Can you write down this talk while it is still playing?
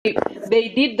they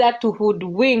did that to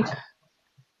hoodwink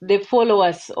the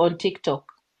followers on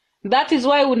TikTok. That is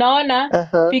why unaona,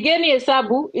 pigeni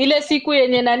hesabu ile siku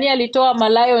yenye nani alitoa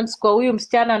malions kwa huyu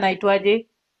msichana anaitwaje?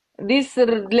 This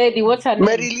lady, what's her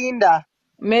name?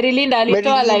 Merilinda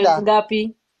alitoa lions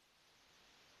ngapi?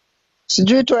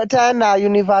 Sijui tuatana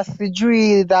universe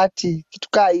sijui 30 kitu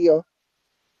kaa hiyo.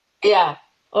 Yeah.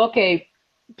 Okay.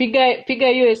 Piga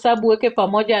hiyo hesabu weke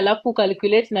pamoja alafu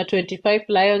calculate na 25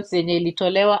 lions yenye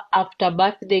ilitolewa after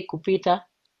birthday kupita.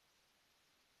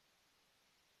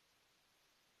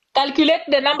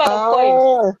 Calculate the number of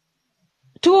coins.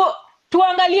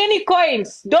 Tuangalieni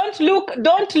coins. Don't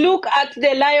look at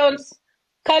the lions.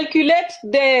 Calculate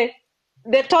the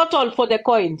total for the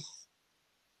coins.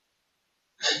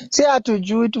 Si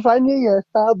hatujui tufanye hiyo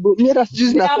hesabu. Mira sijui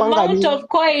The zinakuanga amount nini. of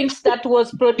coins that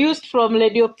was produced from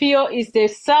Lady Opio is the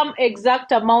same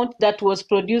exact amount that was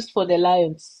produced for the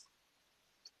lions.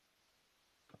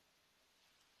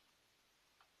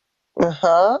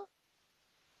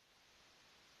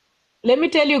 Let me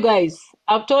tell you guys,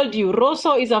 I've told you,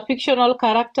 Rosso is a fictional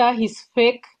character. He's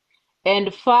fake. And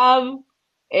Fav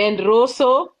and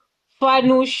Rosso,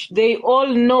 Fanush, they all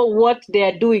know what they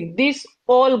are doing. This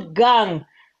all gang,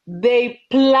 they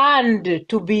planned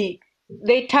to be,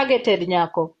 they targeted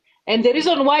Nyako. And the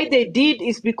reason why they did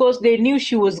is because they knew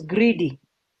she was greedy.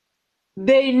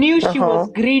 They knew she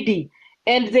was greedy.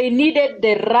 And they needed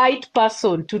the right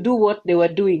person to do what they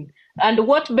were doing. And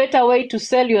what better way to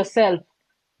sell yourself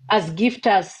as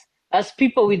gifters, as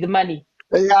people with money?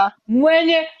 Yeah.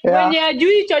 Mwenye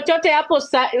ajui chochote hapo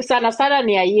sana sana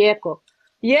ni Aieko.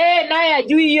 Yeye naye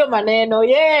ajui hiyo maneno.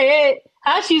 Yeye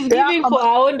she's giving for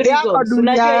her own reasons.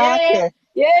 Unajua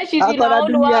yeye she's in her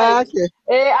own world.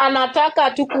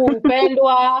 Anataka tu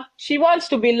kupendwa. She wants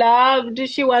to be loved.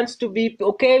 She wants to be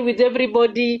okay with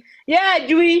everybody. Yeye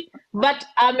ajui, but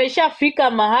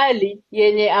ameshafika mahali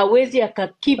yenye hawezi aka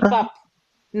keep up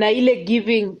na ile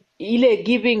giving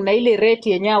na ile rate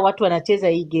yenye watu wanacheza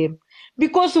hii game.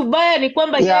 Because ubaya ni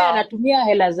kwamba yeye anatumia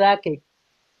hela zake.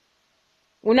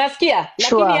 Unasikia?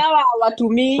 Lakini hawa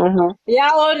hawatumii.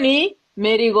 Yao ni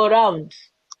merry-go-round.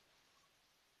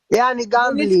 Yeah, ni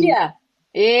gambling. Unasikia?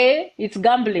 It's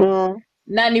gambling.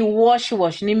 Na ni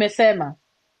wash. Nimesema.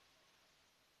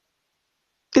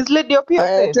 Is Lady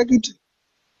Opio take it.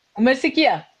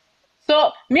 Umesikia?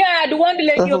 So, me I had warned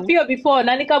Lady Opio before.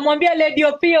 Na nikamwambia Lady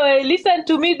Opio, listen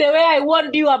to me the way I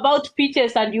warned you about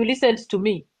peaches and you listened to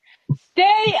me.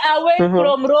 Stay away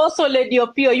from Rosso, Lady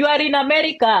Opio. You are in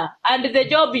America, and the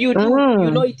job you do,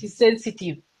 you know it is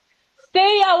sensitive.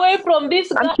 Stay away from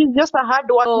this guy. And she's just a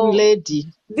hard-working lady.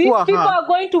 These people are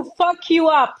going to fuck you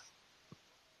up.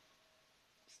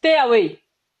 Stay away.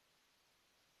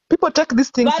 People take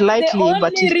these things lightly,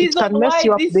 but it can mess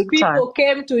you up big time. The only reason why these people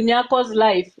came to Nyako's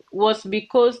life was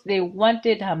because they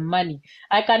wanted her money.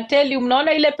 I can tell you,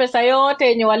 mnaona ile pesa yote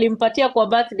yenye walimpatia kwa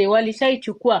birthday,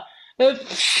 walishaichukua.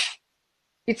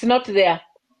 It's not there.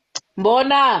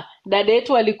 Mbona dada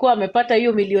yetu alikuwa amepata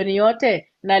hiyo milioni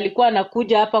yote na alikuwa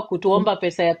anakuja hapa kutuomba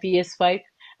pesa ya PS5?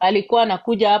 Alikuwa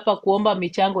anakuja hapa kuomba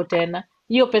michango tena.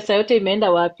 Hiyo pesa yote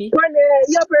imeenda wapi? Kwani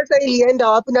hiyo pesa ilienda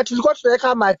wapi? Na tulikuwa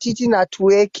tunaweka matiti na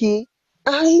tuweki.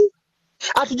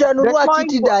 Hatujanunua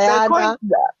kiti Diana.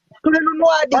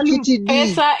 Tulinunua hadi kiti D.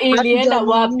 Pesa ilienda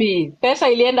wapi? Pesa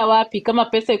ilienda wapi? Kama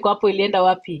pesa iko hapo ilienda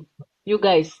wapi? You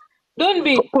guys.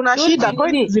 Kuna shida,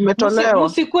 coins zimetolewa.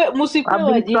 Musikwe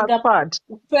wajinga.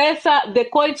 Pesa, the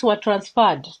coins were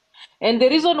transferred. And the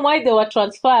reason why they were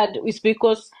transferred is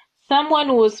because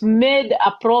someone was made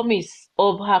a promise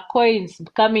of her coins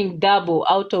coming double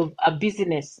out of a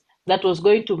business that was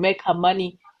going to make her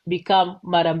money become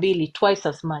marambili, twice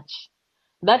as much.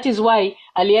 That is why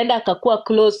alienda akakuwa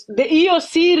close. Hiyo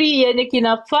siri yenye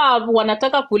kina Fav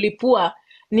wanataka kulipua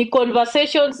ni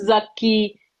conversations za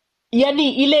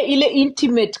yani ile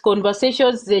intimate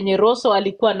conversations zenye Rosso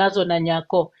alikuwa nazo na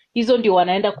Nyako. Hizo ndio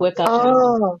wanaenda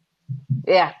kuweka.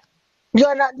 Yeah.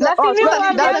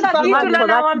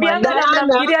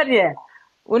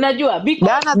 Unajua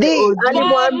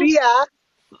alimwambia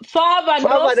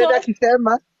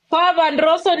Fav and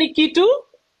Rosso ni kitu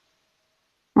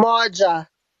moja.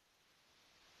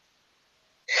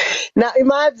 Na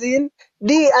imagine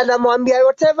D anamwambia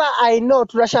whatever I know,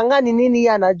 tunashangaa ni nini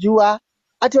anajua.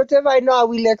 At whatever I know I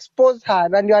will expose her,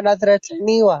 na ndio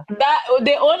anathreateniwa.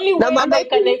 The only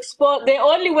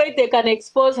way they can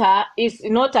expose her is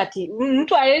not ati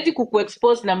mtu hawezi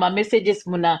kukuexpose na messages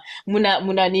muna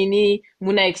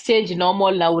exchange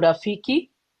normal na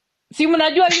urafiki. Si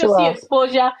mnajua hiyo si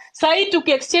exposure. Sasa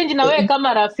tukiexchange na wewe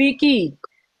kama rafiki,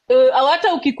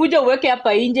 hata ukikuja uweke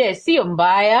hapa nje sio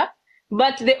mbaya.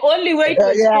 But the only way to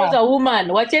expose Yeah. a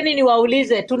woman, wacheni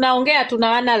niwaulize, tunaongea,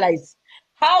 tuna analyze.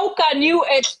 How can you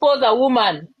expose a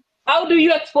woman? How do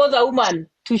you expose a woman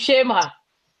to shame her?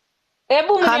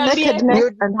 Hebu Her mniambie,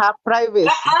 nakedness and her privacy.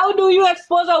 how do you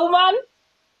expose a woman?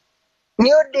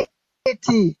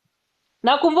 Nudity.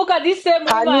 Nakumbuka this same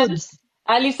Her woman nudes.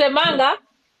 alisemanga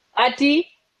ati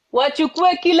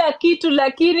wachukue kila kitu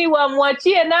lakini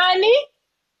wamwachie nani?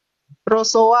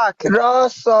 Rosso wake.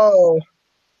 Rosso.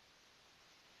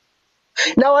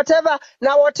 Now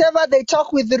whatever they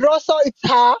talk with Rosso, it's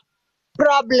her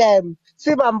problem.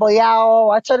 Si mambo yao,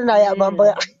 wachana na ya mambo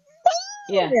yao.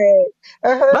 Yeah.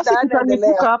 Basi Diana, tutalipuka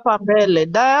endelea. hapa mbele.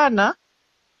 Diana,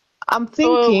 I'm So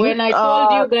thinking when I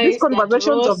told you these guys that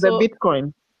conversations of the Rosso,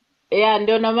 Bitcoin. yeah,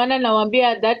 ndio na maana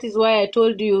nawambia, that is why I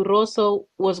told you Rosso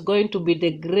was going to be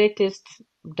the greatest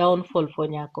downfall for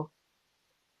Nyako.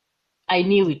 I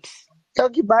knew it. Hiyo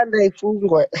kibanda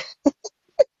ifungwe.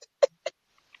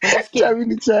 Unasikia? Chami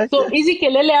nicheke. So hizi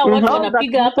kelele hao watu All that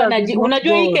wanapiga hapa glitters na is not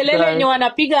unajua hii gold, kelele yenye guys.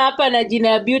 wanapiga hapa na jina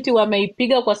ya Beauty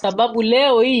wameipiga kwa sababu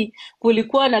leo hii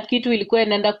kulikuwa na kitu ilikuwa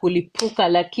inaenda kulipuka,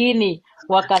 lakini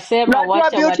wakasema Unajua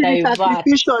wacha beauty ni wadivert.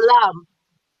 sacrificial lamb.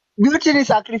 Beauty ni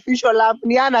sacrificial lamb,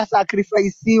 ni ana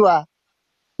sacrificiwa.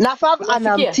 Na Fav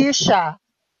Unasikia? anamtisha.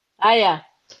 Haya,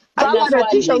 Fav nina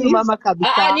anatisha swali. huyu mama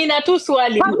kabisa. Nina tu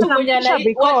swali. Fav Mtu mwenye anamtisha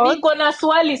because niko na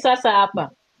swali sasa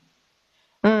hapa.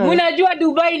 mm, Mnajua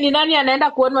Dubai ni nani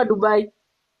anaenda kuonwa Dubai?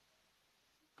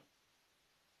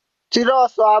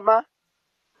 Chiroso ama.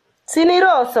 Si ni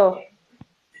Rosso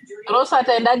Rosa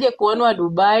ataendaje kuonwa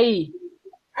Dubai?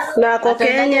 na ako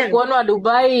Ataendaje Kenya. kuonwa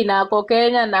Dubai na ako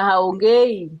Kenya na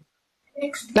haongei?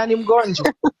 na ni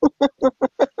mgonjwa.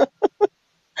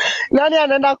 Nani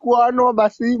anaenda kuonwa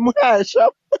basi Mhesha?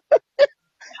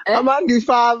 Ama ni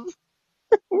Fav.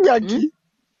 Yaki.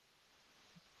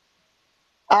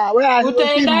 Wewe si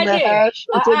Utaendaje?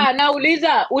 Mhesha.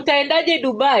 Nauliza utaendaje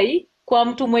Dubai kwa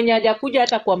mtu mwenye hajakuja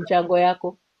hata kwa mchango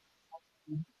yako?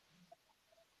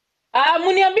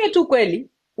 Mniambie tu kweli,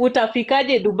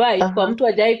 utafikaje Dubai kwa mtu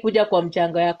hajai kuja kwa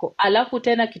mchango yako? Alafu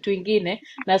tena kitu ingine,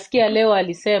 nasikia leo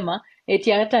alisema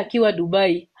eti hata akiwa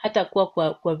Dubai hata kuwa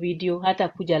kwa video, hata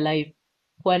kuja live.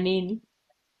 Kwa nini?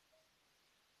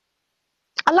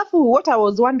 Alafu what I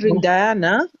was wondering,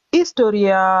 Diana, history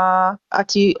ya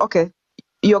ati okay,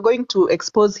 you're going to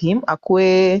expose him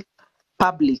akwe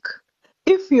public.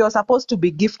 If you're supposed to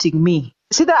be gifting me,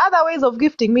 see the other ways of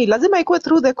gifting me, lazima ikue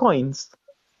through the coins.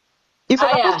 If you're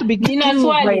supposed to be Nina gifting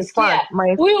swali, my sikia. fund,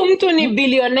 my Huyu mtu ni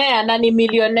bilionea na ni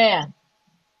milionea.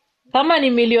 Kama ni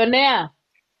milionea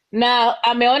na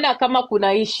ameona kama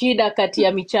kuna hii shida kati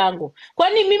ya michango.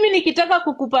 Kwani mimi nikitaka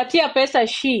kukupatia pesa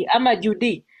ama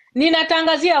Judy,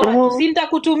 ninatangazia watu, si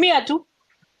nitakutumia tu?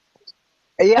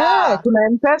 Yeah. kuna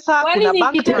M-Pesa, Kwani kuna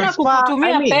bank nikitaka transfer,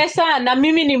 kukutumia pesa na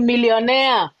mimi ni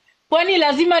milionea, kwani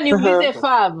lazima niulize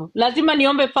Fav? Lazima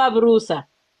niombe Fav ruhusa?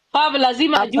 Fav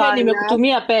lazima ajue Hapana.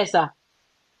 nimekutumia pesa?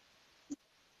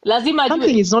 Lazima something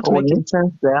ajue? is not making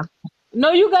sense there.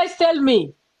 No, you guys tell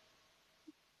me.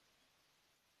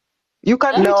 You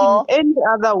can do it No. in any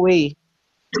other way.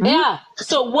 Yeah.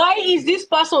 So why is this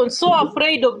person so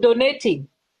afraid of donating?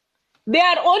 They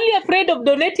are only afraid of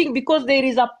donating because there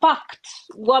is a pact.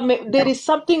 There is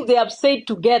something they have said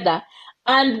together.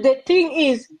 And the thing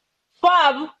is,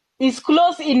 Fav is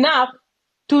close enough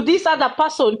to this other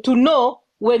person to know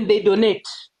when they donate.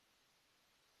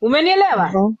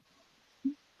 Umenielewa?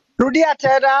 Rudia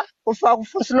tena for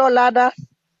snow ladder.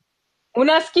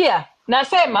 Unasikia?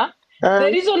 Nasema, the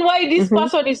reason why this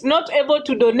person is not able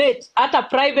to donate hata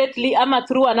privately ama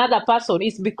through another person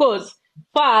is because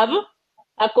Fav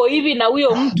ako hivi na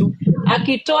huyo mtu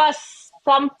akitoa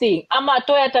something ama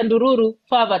atoe hata ndururu,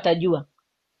 Fav atajua.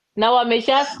 Na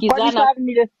wameshasikizana.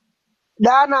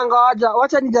 Dana, ngoja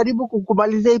wacha nijaribu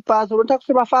kukumalizia hii puzzle. Unataka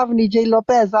kusema Fav ni J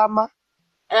Lopez ama?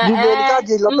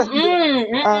 J Lopez.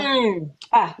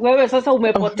 Wewe sasa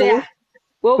umepotea.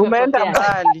 Wewe Umeenda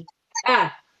mbali.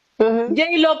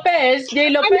 J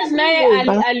Lopez naye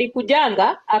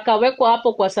alikujanga akawekwa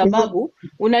hapo kwa sababu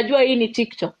unajua hii ni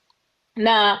TikTok.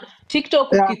 Na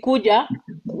TikTok ukikuja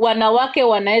wanawake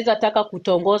wanaweza taka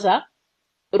kutongoza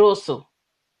Rosso.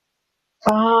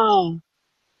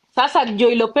 Sasa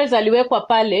Joy Lopez aliwekwa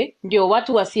pale ndio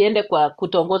watu wasiende kwa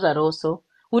kutongoza Rosso.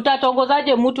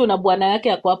 Utatongozaje mtu na bwana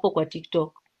yake ako hapo kwa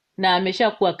TikTok na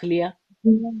ameshakuwa clear?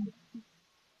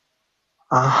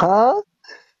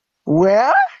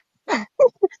 Where?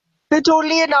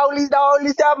 Situlie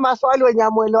nauliza maswali wenye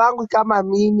mwele wangu kama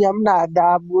mimi hamna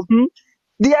adabu.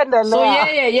 Diendelea. So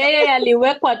yeye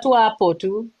aliwekwa tu hapo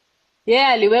tu. Yeye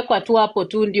aliwekwa tu hapo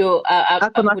tu ndio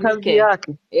ako na kazi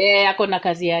yake. Ako na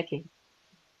kazi yake.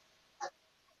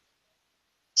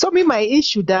 So me, my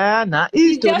issue, Diana,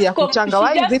 hii story ya kuchanga,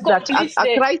 why is it that a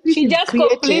crisis she is just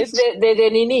created? completes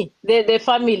the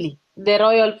family, the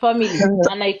royal family,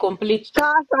 anaicomplete tu.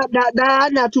 Sasa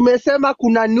Diana, tumesema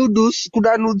kuna nudes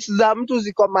za mtu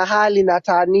ziko mahali na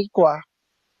taanikwa.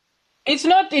 It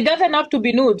doesn't have to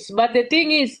be nudes, but the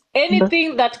thing is,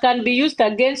 anything that can be used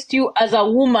against you as a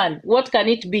woman, what can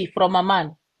it be from a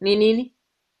man? Ni nini?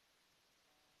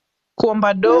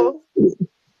 Kuomba do.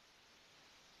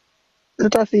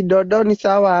 Hata si dodo ni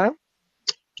sawa.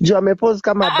 Juu amepose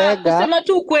kama bega. Kusema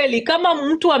tu ukweli, kama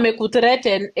mtu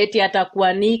amekuthreaten eti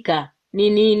atakuanika, ni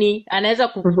nini? Anaweza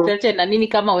kukuthreaten na nini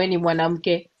kama we ni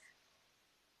mwanamke?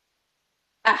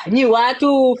 Nyi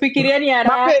watu fikirieni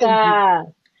haraka.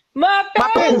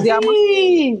 Mapenzi. Hati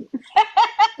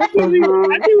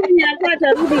uliakua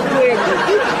atarudi kweli.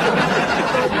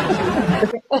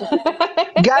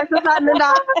 Guys, sasa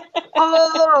nenda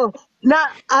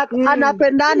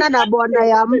anapendana na bwana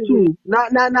ya mtu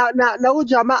na huyu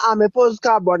jamaa amepose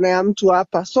kama bwana ya mtu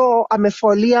hapa, so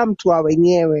amefolia mtu wa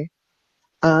wenyewe.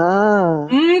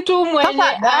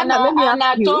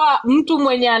 Mtu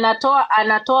mwenye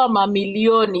anatoa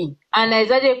mamilioni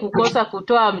anawezaje kukosa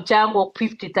kutoa mchango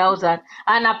 50,000?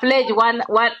 Ana pledge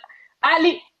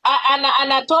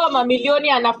anatoa mamilioni.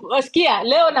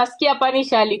 Leo nasikia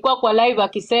Panisha alikuwa kwa live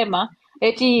akisema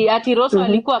ati Rosa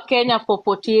alikuwa Kenya for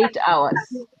 48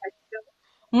 hours.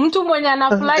 Mtu mwenye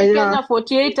anafly Kenya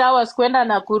 48 hours kwenda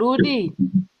na kurudi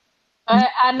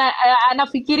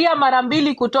anafikiria mara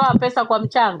mbili kutoa pesa kwa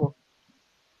mchango.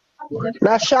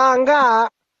 Nashangaa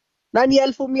na ni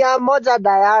 1,100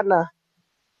 Diana.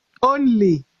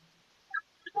 Only.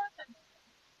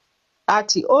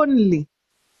 Only.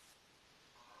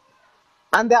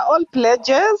 And they're all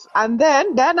pledges. And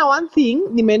then, Diana, one thing,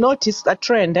 you may notice a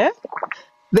trend,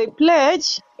 They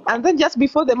pledge, and then just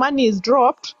before the money is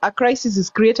dropped, a crisis is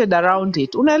created around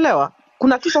it. Unaelewa?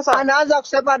 Kuna tu sasa anaanza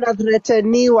kusema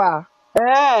anathreateniwa.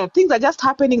 Things are just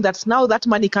happening that now that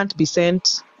money can't be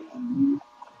sent.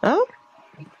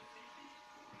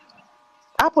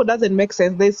 Apple doesn't make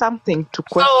sense. There's something to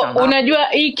question. So, unajua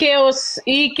hii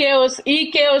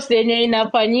chaos yenye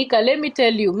inafanyika, let me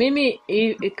tell you, mimi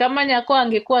kama Nyako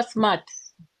angekuwa smart,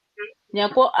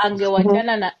 Nyako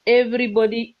angewachana na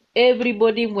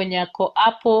everybody mwenye ako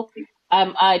hapo,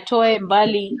 atoe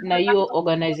mbali na hiyo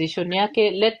organization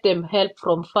yake, let them help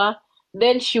from far,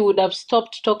 then she would have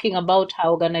stopped talking about her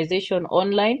organization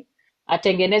online,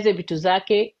 atengeneze vitu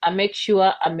zake, make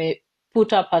sure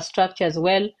put up her structures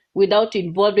well without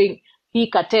involving hii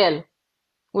cartel.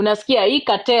 Unasikia hii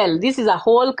cartel, this is a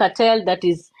whole cartel that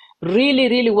is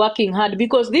really working hard,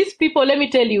 because these people, let me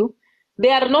tell you,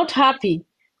 they are not happy.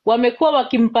 Wamekuwa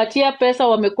wakimpatia pesa,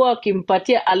 wamekuwa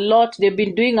wakimpatia a lot, they've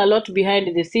been doing a lot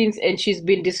behind the scenes, and she's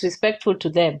been disrespectful to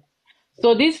them.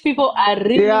 So these people are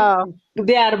really,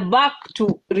 they are back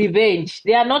to revenge.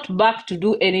 They are not back to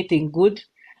do anything good.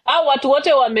 Watu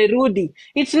wote wamerudi.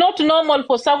 It's not normal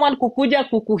for someone kukuja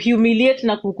kukuhumiliate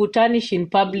na kukutanish in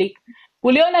public.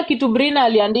 Uliona kitu Brina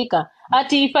aliandika?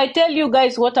 Ati, if I tell you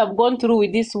guys what I've gone through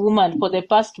with this woman for the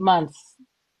past months,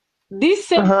 this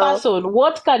same person,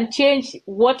 what can change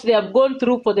what they have gone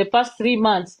through for the past 3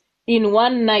 months in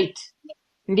one night?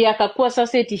 Ndiye akakuwa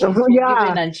sasa eti she's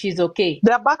forgiven and she's okay.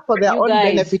 They're back for their own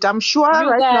benefit. I'm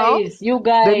sure now you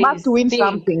guys they must win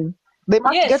something. They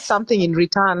must get something in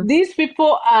return. These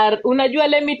people are, unajua,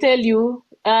 let me tell you,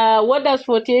 what does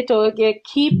 48 okay?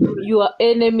 Keep your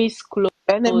enemies close.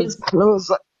 Enemies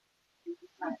close.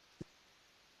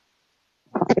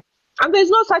 And there's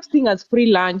no such thing as free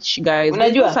lunch, guys.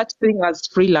 There's no such thing as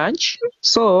free lunch.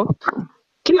 So,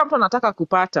 kila mtu anataka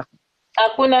kupata.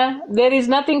 Hakuna, there is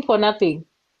nothing for nothing.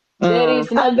 There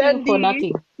is nothing for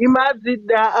nothing. Imagine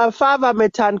Fav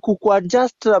ameturn kukua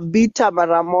just bitter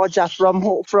mara moja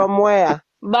from where?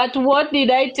 But what did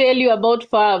I tell you about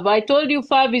Fav? I told you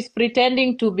Fav is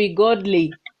pretending to be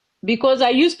godly. Because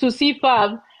I used to see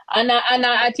Fav,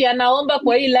 ati anaomba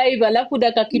kwa hii live, alafu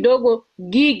daka kidogo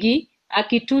Gigi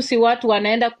akitusi watu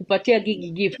anaenda kupatia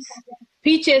Gigi gifts.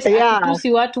 Peaches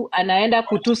akitusi watu anaenda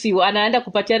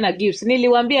kupatia na gifts.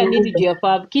 Niliwaambia nini juu ya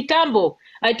Fav? Kitambo.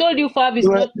 I told you Fav is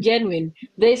not genuine.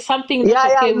 There is something not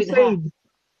okay with her.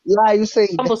 Yeah, you said.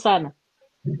 Kitambo sana.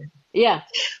 Yeah.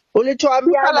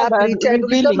 Ulituambia na pretend.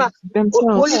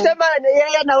 Ulisema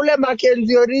yeye na ule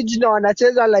Mackenzie original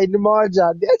wanacheza line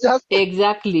moja. Just...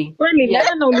 Exactly. Kwani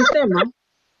Diana ulisema?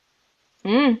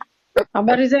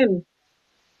 Habari zenu?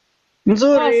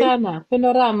 Nzuri. Sana.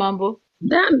 Penora mambo.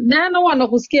 Diana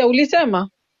wanakusikia ulisema?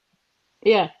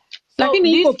 Yeah.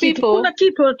 Lakini iko these kitu, people kuna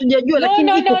kitu hatujajua, no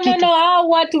lakini no iko no no kitu. no hao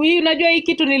watu hii unajua hii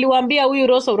kitu niliwaambia huyu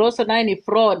Roso naye ni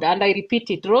fraud and I repeat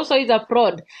it. Roso is a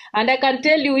fraud and I can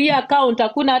tell you hii account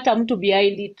hakuna hata mtu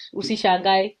behind it,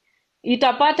 usishangae.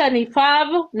 Itapata ni Fav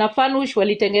na Fanush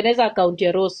walitengeneza account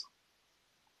ya Roso.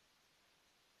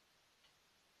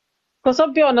 Kwa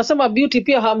sababu pia wanasema Beauty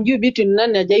pia hamjui Beauty ni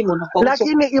nani hajaimona kwa uso.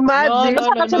 Lakini No imagine, no Sasa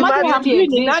no no anasemaje Beauty hamjui ni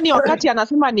exists. nani wakati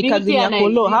anasema ni Beauty cousin ya ana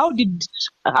Kolo?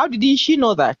 exist. How did she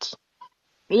know that?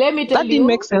 Let me That tell didn't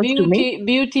make you, sense to me.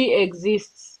 Beauty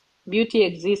exists. Beauty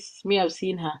exists. Me, I've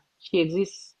seen her. She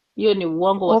exists. Hiyo ni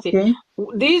uongo wase. Okay.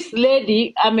 This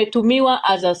lady ametumiwa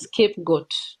as a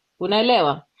scapegoat.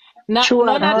 Unaelewa? Na sure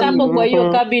unaona hata thing. hapo kwa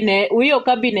hiyo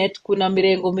cabinet kuna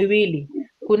mirengo miwili.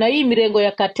 Kuna hii mirengo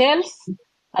ya cartels,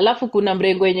 alafu kuna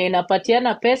mrengo yenye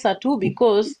inapatiana pesa tu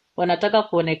because wanataka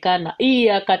kuonekana. Hii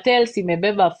ya cartels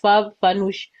imebeba Fav,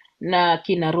 Fanush na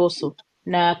kina Roso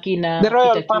na kina The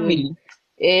royal Peter Kioi. family.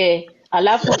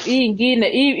 Alafu hii ingine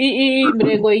hii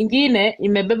mrengo ingine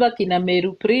imebeba kina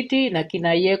Meru Priti na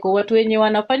kina Yeko, watu wenye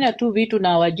wanafanya tu vitu na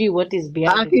hawajui what is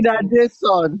behind the Akina scenes.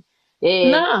 Jason.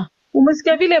 Na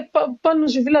umesikia vile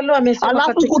Panush vile leo amesema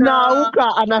Alafu kuna Auka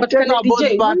katika anateka Lady both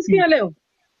J. parties. Umesikia leo?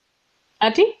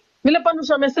 Ati Vile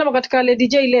Panush amesema katika Lady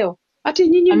J leo. Ati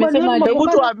nyinyi amesema mwalimu aje? Hebu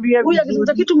mgombana, tuambie huyu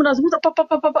akizungumza vizuri. kitu mnazungumza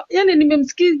pa. Yaani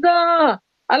nimemsikiza.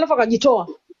 Alafu akajitoa.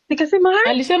 Nikasema hai,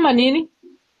 Alisema nini?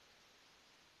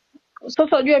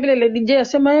 sasa unajua vile Lady J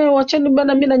asema wacheni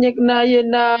bana mimi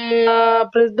na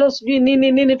president sijui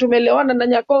nini tumeelewana na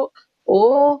Nyako.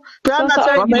 Peana Sasa hao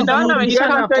time Wameelewana vizuri, when it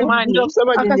kubishana peana comes to time hapo. vizuri money.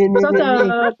 kusema nini.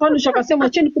 Sasa Panush akasema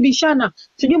acheni kubishana,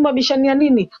 sijui mabishania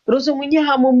nini. Rose mwenyewe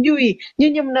hamumjui,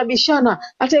 nyinyi mnabishana.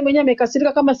 Hata yeye mwenyewe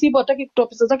amekasirika, kama sivyo hataki kutoa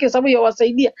pesa zake sababu ya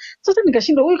wasaidia. Sasa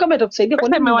nikashindwa, huyu kama itakusaidia kwa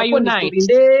Sasa nini inakuwa ni story imewaunite.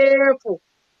 ndefu?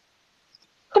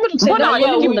 Kama itakusaidia Mbona kwa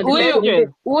Unajua nini washiki mnadiscuss huyu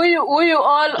ndefu? huyu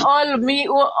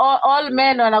all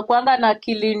men wanakuanga na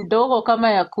akili ndogo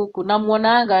kama ya kuku.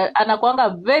 Namuonanga anakuanga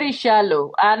very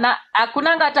shallow.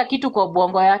 Hakunanga hata kitu kwa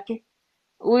bongo yake.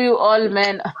 Huyu all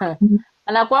men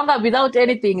anakuanga without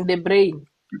anything in the brain.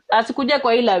 Asikuja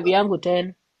kwa hii live yangu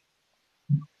tena.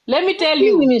 Let me tell Mimi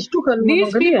you, nimeshtuka these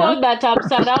nimemwangalia. people that have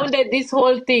surrounded this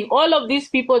whole thing, all of these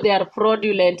people, they are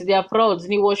fraudulent, they are frauds,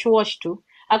 ni wash tu.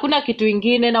 Hakuna kitu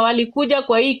ingine, na walikuja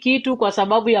kwa hii kitu kwa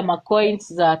sababu ya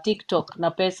macoins za TikTok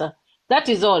na pesa. That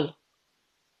is all.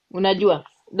 Unajua,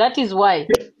 that is why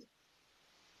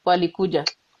walikuja.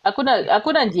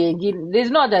 Hakuna njia ingine. There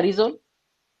is no other reason.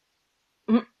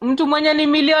 Mtu mwenye ni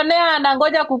milionea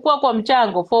anangoja kukua kwa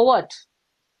mchango for what?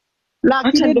 Acha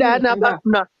Lakini ndio Diana, hapa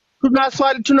nashangaa. tuna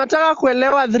swali, tunataka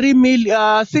kuelewa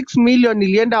 6 million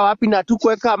ilienda wapi, na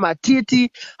hatukuweka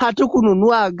matiti,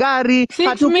 hatukununua gari, 6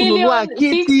 hatukununua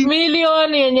kiti.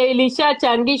 million yenye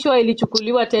ilishachangishwa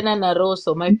ilichukuliwa tena na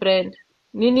Roso, my friend.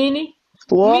 Ni nini?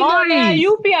 Millionaire Woi,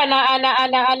 yupi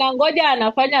anangoja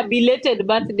anafanya belated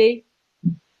birthday?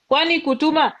 Kwani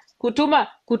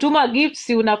kutuma gifts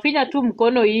unafinya tu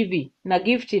mkono hivi na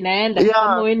gift inaenda. Kama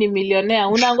yeah. wewe ni millionaire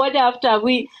unangoja after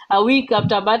a week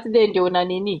after birthday ndio una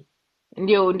nini?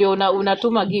 Ndio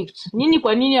unatuma gift. Nyinyi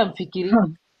kwa nini hamfikirii?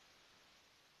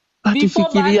 Before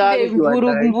birthday Hatufikiriani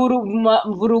wadai.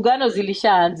 mvurugano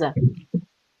zilishaanza,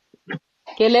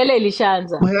 kelele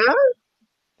ilishaanza.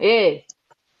 Yeah?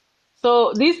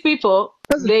 So these people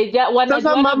they Sasa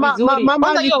wanajuana mama vizuri.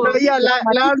 Kwanza hiyo alifurahia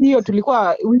matiti hiyo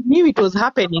tulikuwa we knew it was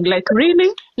happening like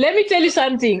really Let me tell you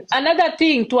something, another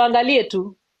thing tuangalie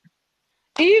tu,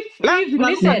 if lazima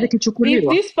listen, if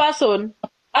zikichukuliwa. this person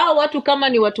au watu kama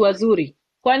ni watu wazuri,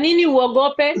 kwa nini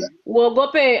uogope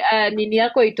nini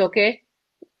yako itokee?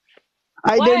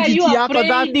 Why are you identity yako, afraid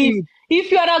that's it.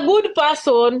 if you are a good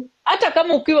person, hata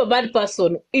kama ukiwa bad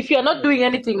person, if you are not doing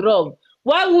anything wrong,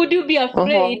 why would you be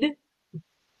afraid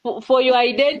for your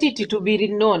identity to be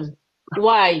known?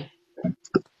 Why?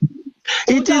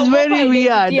 It is Utaogopa very identity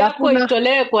weird. yako Hakuna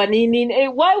itolewe kwa nini?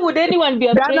 Why would anyone be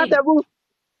Diana, afraid?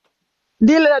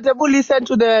 Tebu listen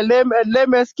to the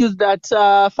lame excuse that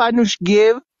Fanush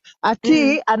gave.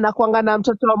 Ati anakuanga na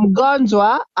mtoto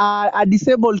mgonjwa, a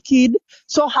disabled kid,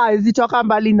 so haezi toka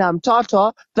mbali na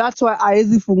mtoto, that's why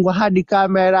haezi fungwa hadi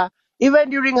camera. Even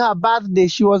during her birthday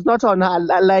she was not on her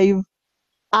live.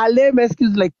 A lame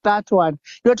excuse like that one.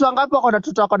 Ni watu wangapi wako na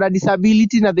mtoto wako na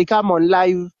disability na they come on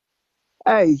live?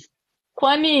 Hey.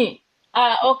 Kwani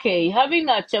okay, having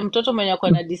mtoto mwenye ako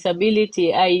na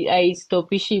disability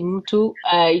haistopishi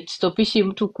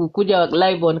mtu kukuja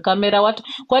live on camera.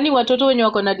 Kwani watoto wenye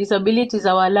wako na disability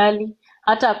za walali,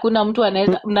 hata hakuna mtu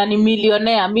anaweza, na ni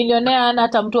milionea hana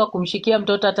hata mtu wa kumshikia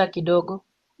mtoto hata kidogo.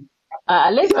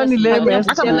 Let's Hiyo ni just lame imagine Hata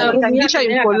excuse. Na room mnaitangisha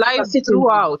yake yuko katika live sitting room.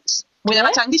 throughout. Mwenye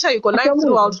anachangisha yuko live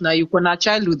throughout na yuko na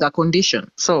child with a condition.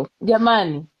 So,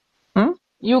 Jamani,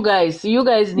 you guys need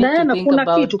Diana, to think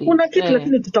about this. Kuna kitu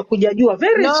lakini tutakuja jua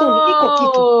very soon. Iko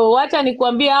kitu. Wacha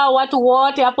nikwambia hao watu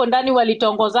wote hapo ndani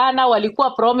walitongozana,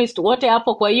 walikuwa promised wote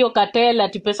hapo kwa hiyo cartel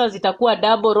ati pesa zitakuwa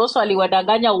double. Rosso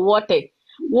aliwadanganya wote.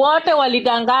 Wote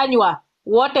walidanganywa.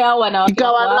 Wote hao wanawake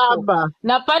hapo.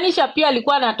 Na Panisha pia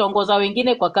alikuwa anatongoza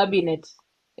wengine kwa cabinet.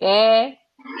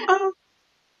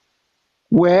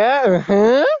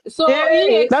 So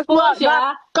hii exposure,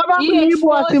 kama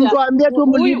mlibu asimtuambie tu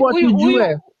mlibu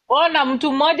atujue. Ona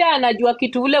mtu mmoja anajua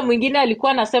kitu ule mwingine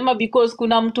alikuwa anasema because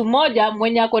kuna mtu mmoja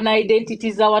mwenye ako na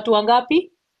identity za watu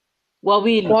wangapi?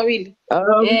 Wawili.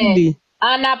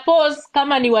 Ana pose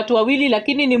kama ni watu wawili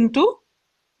lakini ni mtu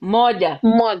mmoja.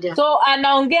 So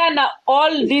anaongea na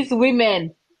all these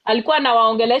women. Alikuwa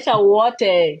anawaongelesha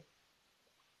wote.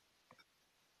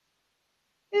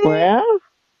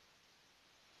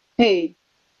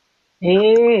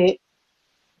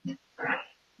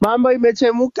 Mambo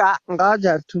imechemuka,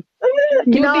 ngoja tu.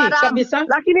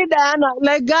 Lakini Diana,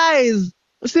 like guys,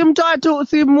 simtoa tu,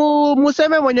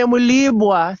 museme mwenye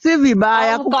mliibwa, si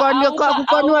vibaya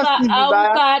kukoniwa si vibaya.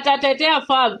 Auka atatetea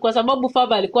Fab kwa sababu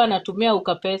Fab alikuwa anatumia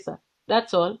Uka pesa.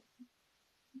 That's all.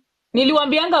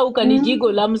 Niliwaambianga Uka ni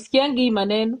jigo la msikiangi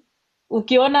maneno.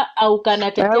 Ukiona Auka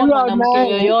anatetea mwanamke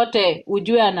yoyote,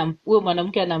 ujue huyo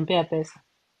mwanamke anampea pesa.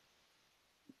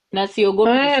 Na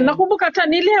siogopi. Nakumbuka hata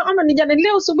ni leo ama ni jana,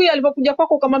 leo asubuhi alipokuja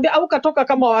kwako ukamwambia au katoka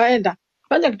kama waenda.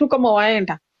 Fanya kitu kama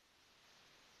waenda.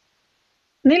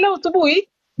 Ni leo asubuhi?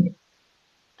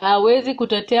 Hawezi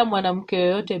kutetea mwanamke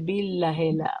yoyote bila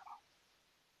hela.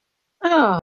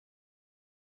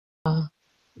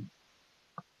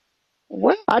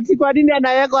 Ati kwa nini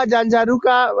anawekwa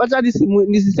janjaruka? Wacha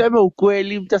nisiseme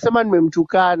ukweli, mtasema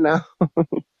nimemtukana.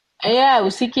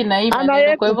 Usiki na hii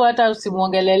maneno, kwa hivyo hata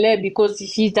usimuongelele because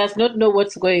she does not know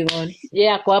what's going on.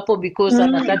 Ako hapo because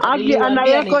anataka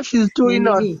anaweko she's too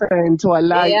innocent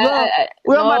wallahi.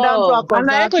 Huyo madam tu ako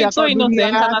anaweko is so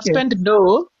innocent, ana spend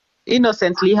dough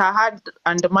innocently, her hard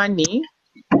and money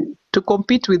to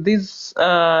compete with this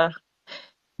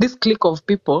clique of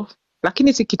people,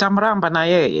 lakini si kitamramba na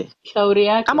yeye. Shauri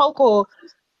yake. Ama huko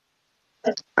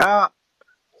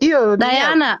hiyo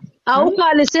Diana Auka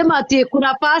alisema ati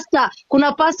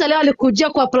kuna pasta leo alikujia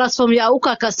kwa platform ya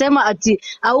Auka akasema ati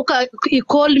Auka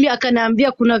called me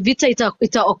akaniambia kuna vita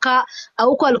itaoka.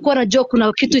 Auka alikuwa anajua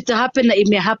kuna kitu ita happen na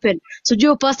ime happen.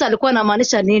 Sijui pasta alikuwa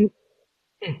anamaanisha nini.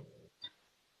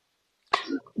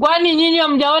 Kwani nyinyi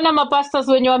hamjaona mapastors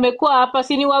wenye wamekuwa hapa?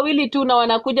 Si ni wawili tu na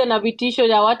wanakuja na vitisho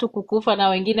ya watu kukufa na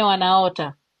wengine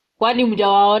wanaota. Kwani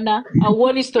mjawaona?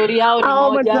 Auoni story yao ni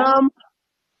moja?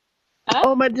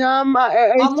 Madam, na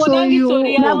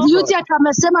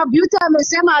Beauty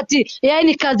amesema ati yeye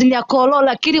ni cousin ya Kolo,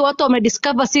 lakini watu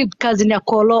wamediscover si cousin ya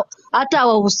Kolo, hata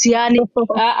wahusiani.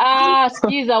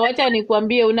 Sikiza, wacha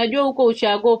nikwambie, unajua huko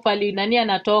ushago pali nani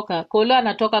anatoka? Kolo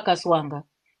anatoka Kaswanga.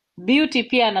 Beauty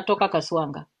pia anatoka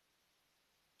Kaswanga.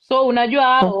 So unajua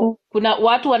hao kuna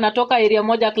watu wanatoka area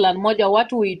moja, clan moja,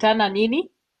 watu huitana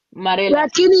nini? Marela.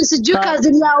 Lakini sijui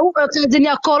cousin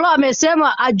ya Kolo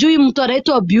amesema ajui mtu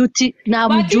anaitwa Beauty na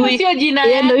amjui. Hiyo sio jina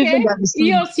yake.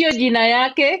 Hiyo sio jina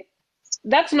yake.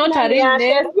 That's not a real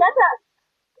name.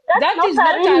 That is not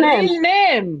a real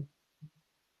name.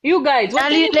 You guys,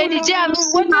 Lady J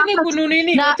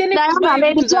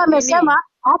amesema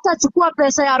hata chukua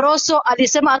pesa ya Rosso,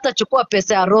 alisema hata chukua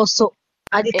pesa ya Rosso.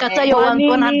 Alikata hiyo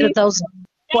 100,000.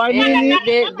 Kwa nini?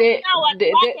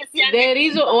 The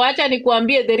reason, wacha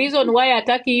nikuambie, the reason why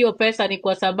hataki hiyo pesa ni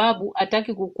kwa sababu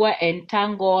hataki kukua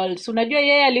entangled. Unajua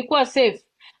yeye alikuwa safe.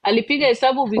 Alipiga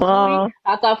hesabu vizuri,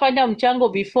 akafanya mchango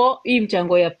before hii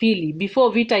mchango ya pili,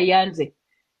 before vita ianze.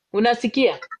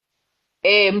 Unasikia?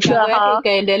 Mchango yake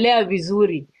ikaendelea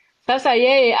vizuri. Sasa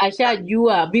yeye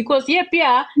ashajua because yeye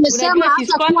pia amesema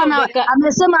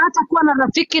hata kuwa na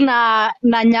rafiki na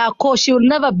Nyako, she will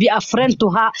never be a friend to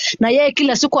her, na yeye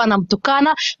kila siku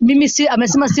anamtukana. Mimi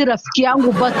amesema si rafiki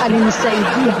yangu but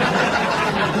alinisaidia.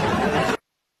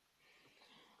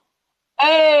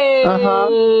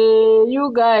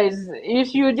 You guys,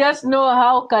 if you just know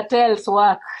how cartels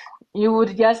work, you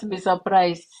would just be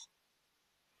surprised.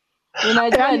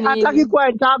 Hataki kuwa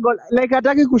entangled, like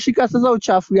hataki kushika sasa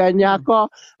uchafu ya Nyako,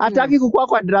 hataki kukua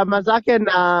kwa drama zake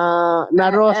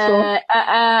na Rosso.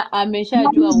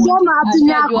 Ameshajua ati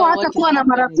Nyako hata kuwa na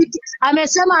marafiki.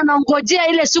 Amesema anangojea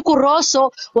ile siku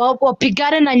Rosso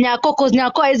wapigane na Nyako cause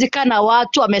Nyako hawezi kaa na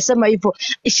watu, amesema hivyo.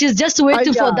 She's just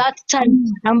waiting for that time.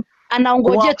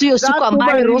 Anaongojea tu hiyo siku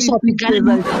ambayo Rosso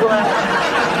wapigane.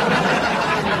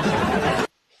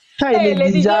 Hai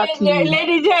Lady Jackie.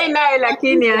 Lady J naye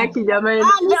lakini haki jamani.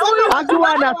 Alisema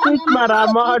Akiwa na watu switch mara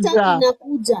wanamjua, vita moja.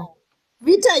 inakuja,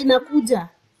 vita inakuja.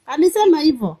 Alisema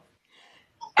hivyo.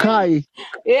 Kai.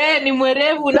 Ni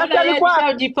mwerevu, unaona Sasa yeye alikuwa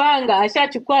alishajipanga,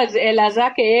 ashachukua hela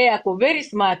zake, yeye ako very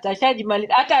smart,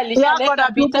 ashajimaliza, hata yako alishaleta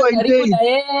na Peter karibu 2.8. na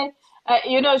yeye.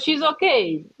 You know, she's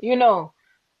okay, you know.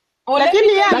 Lakini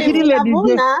yeye Lakini Lady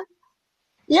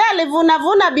J.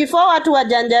 alivuna before watu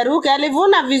wajanjaruke,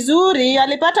 alivuna vizuri,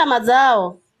 alipata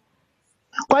mazao.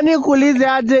 Kwani kuulize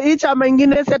aje hii chama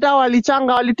ingine seta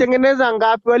walichanga walitengeneza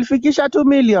ngapi? Walifikisha 2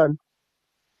 million.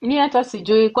 Ni hata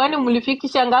sijui, kwani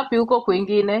mlifikisha ngapi huko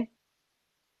kwingine?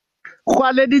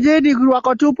 Kwa Lady J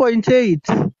wako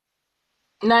 2.8.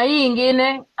 Na hii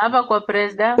ingine hapa kwa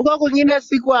president. Huko kwingine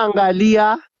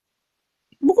sikuangalia.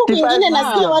 Buku kwingine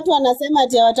nasikia watu wanasema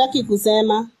ati hawataki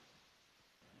kusema.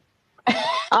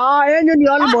 Yenyu ni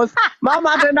almost.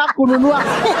 Mama ataenda kununua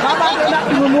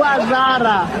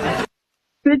Zara.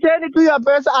 Picheni tu hiyo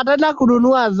pesa, ataenda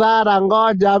kununua Zara.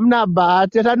 Ngoja, mna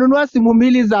bahati. Atanunua simu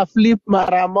 2 za flip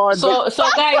mara moja. So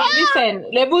guys, listen,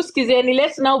 lebu skizeni,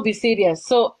 let's now be serious.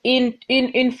 So in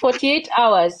 48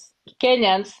 hours,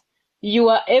 Kenyans, you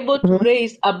are able to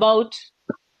raise about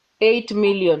 8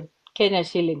 million Kenya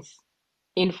shillings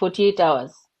in 48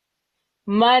 hours.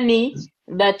 Money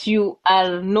that you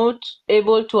are not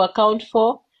able to account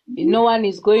for. No one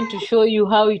is going to show you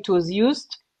how it was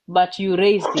used, but you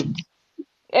raised it.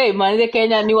 Hey, manze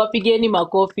Kenya, ni wapigeni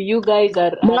makofi. You guys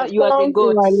are you are the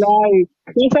goats. Wallahi.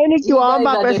 Sasa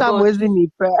nikiwaomba You guys are the pesa goats. mwezi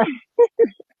nipe.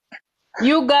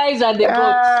 You guys are the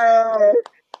goats.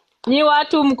 Nyi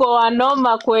watu mko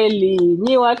wanoma kweli.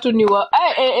 Nyi watu ni wa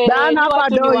Diana nyi watu hapa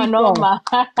ni do iko. wanoma.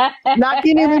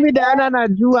 Lakini mimi Diana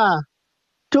najua.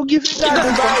 Tukifika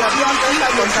Dubai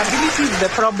Accountability is the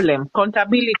problem.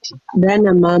 Accountability.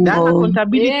 Dana mambo.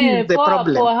 Accountability is the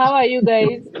problem. How are you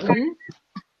guys?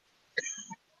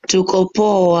 Tuko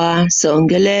poa.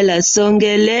 Songelela,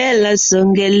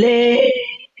 songele.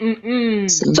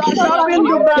 shopping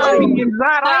Dubai.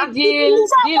 Hi Jill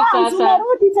sasa.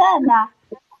 Umerudi tena.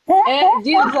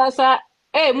 Jill sasa.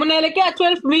 Mnaelekea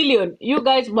 12 million. You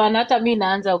guys bwana, hata mimi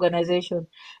naanza organization.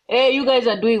 You guys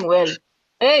are doing well.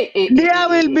 Dia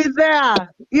will be there.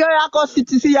 Hiyo yako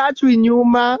siachwi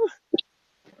nyuma.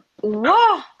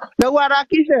 Wow. Na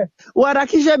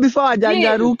uharakishe before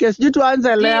wajanjaruke. Sijui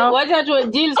tuanze leo. Wacha tu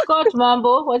Jill Scott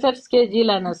mambo. Wacha tusikie Jill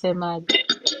anasemaje.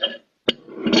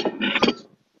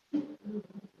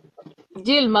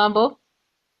 Jill mambo.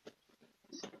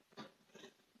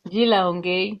 Jill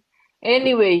aongei.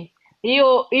 Anyway,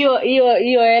 hiyo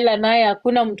hela naye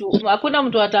hakuna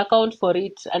mtu ata account for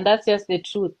it, and that's just the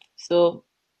truth. So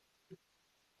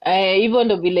hivyo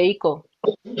ndo vile iko.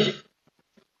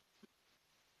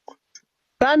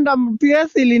 Random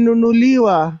PS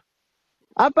ilinunuliwa.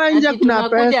 Hapa nje Ati kuna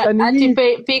pesa. Ni ati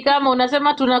nini? kama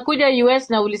unasema tunakuja US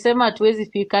na ulisema hatuwezi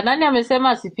fika. Nani amesema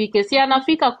asifike? Si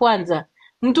anafika kwanza.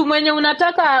 Mtu mwenye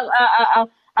unataka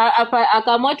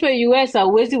akamatwe US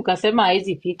hauwezi ukasema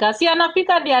hawezi fika. Si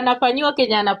anafika ndiye anafanyiwa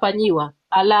Kenya anafanyiwa.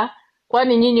 Ala,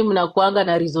 kwani nyinyi mnakuanga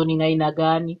na reasoning aina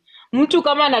gani? Mtu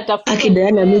kama anatafuta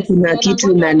Akidiana, mimi kuna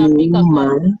kitu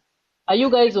inaniuma. Are you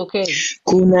guys okay?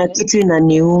 Kuna kitu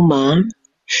inaniuma.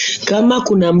 Kama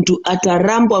kuna mtu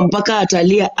atarambwa mpaka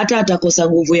atalia, hata atakosa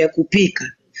nguvu ya kupika,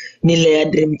 ni Lea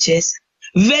Dream Chaser.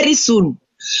 Very soon.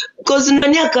 Cause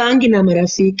nani akaangi na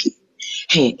marafiki.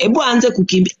 Ebu aanze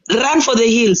kukimbia. Run for the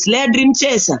hills. Lea Dream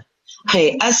Chaser.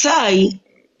 Asai.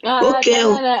 Okay.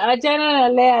 Achana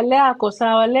na Lea ako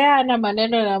sawa. Lea ana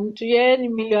maneno na mtu, yeye ni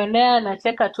milionea,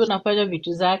 anacheka tu, anafanya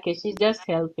vitu zake. She's just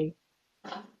helping.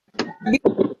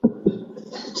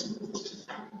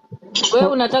 Wewe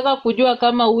unataka kujua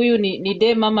kama huyu ni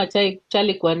dem mama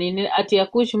chali kwa nini? Ati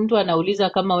Akush mtu anauliza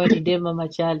kama wewe ni dem mama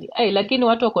chali. Lakini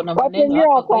watu wako na maneno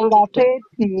hapa kwa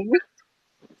TikTok.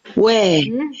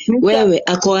 Wewe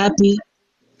ako wapi?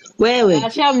 Wewe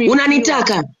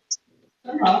unanitaka?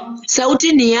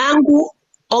 Sauti ni yangu,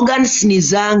 organs ni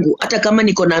zangu, hata kama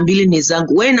niko na 2 ni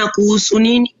zangu. Wewe na kuhusu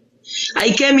nini?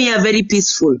 I came here very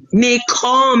peaceful.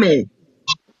 Nikome.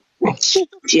 Shit.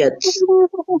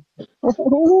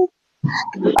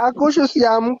 Akushu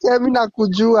siamke, mimi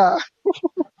nakujua.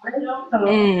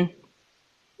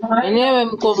 Wenyewe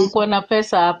mko na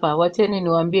pesa hapa. Wacheni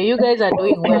niwaambie, you guys are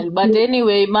doing well. But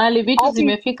anyway, mali vitu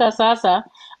zimefika sasa.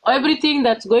 Everything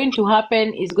that's going to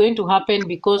happen is going to happen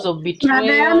because of betrayal.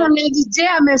 Diana,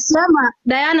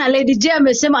 Lady J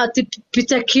amesema ati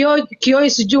Peter Kioi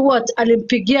sijui what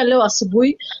alimpigia leo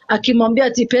asubuhi akimwambia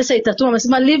ati pesa itatuma.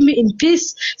 Amesema leave me in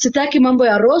peace, sitaki mambo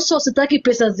ya Rosso, sitaki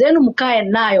pesa zenu mkae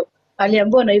nayo.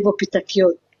 Aliambiwa na hivyo Peter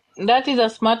Kioi. That is a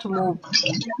smart move.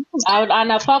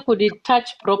 Anafaa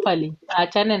kudetach properly.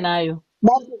 Achane nayo.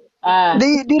 But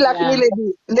lakini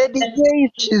Lady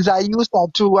J, she's a user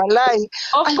too. Walai.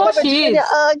 Of course she is.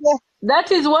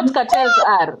 That is what cartels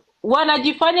are.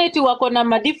 Wanajifanya eti wako na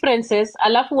ma differences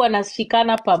alafu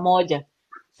wanashikana pamoja.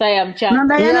 Saya mchana.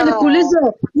 Na Diana nikuulize,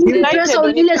 hizi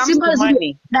pesa ile Simba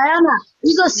Diana,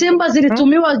 hizo Simba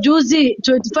zilitumiwa juzi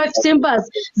 25 Simba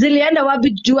zilienda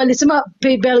wapi? Juu alisema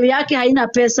PayPal yake haina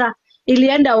pesa.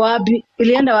 Ilienda wapi?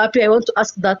 I want to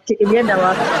ask that. Ilienda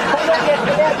wapi?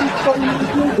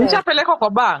 Zishapelekwa kwa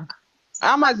bank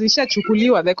ama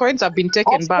zishachukuliwa? The coins have been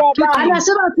taken back.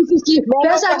 Anasema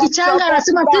pesa kichanga,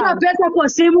 anasema sina pesa kwa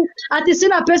simu, ati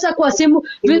sina pesa kwa simu,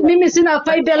 mimi sina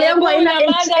PayPal yangu haina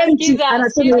ATM.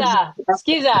 Anasema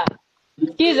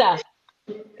Sikiza.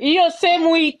 Hiyo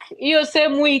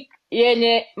same week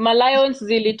yenye Lions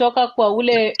zilitoka kwa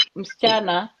ule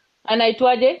msichana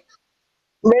anaitwaje?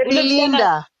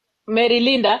 Mary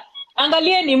Linda.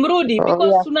 Angalieni mrudi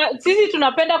because sisi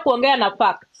tunapenda kuongea na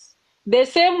facts. The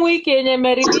same week yenye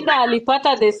Mary Linda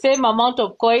alipata the same amount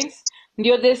of coins,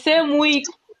 ndio the same week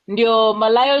ndio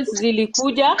Lions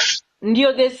zilikuja,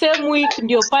 ndio the same week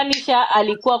ndio Punisher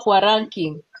alikuwa kwa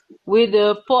ranking with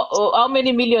how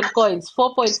many million coins?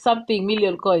 4 point something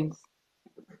million coins.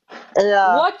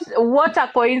 Yeah. What a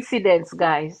coincidence,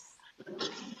 guys.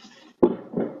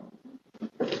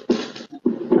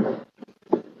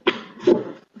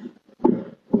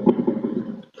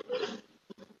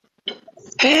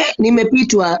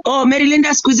 Nimepitwa. Mary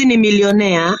Linda siku hizi ni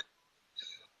millionaire.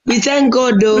 We thank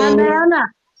God.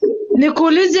 Diana,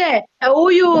 nikuulize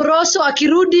huyu Rosso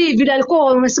akirudi vile alikuwa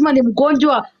wamesema ni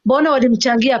mgonjwa, mbona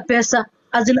walimchangia pesa?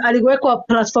 Aliwekwa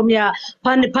platform ya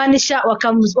Punisher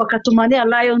wakatumania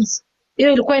Lions.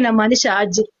 Hiyo ilikuwa inamaanisha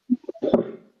aje?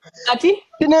 Ati?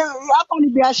 Hapo ni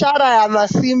biashara ya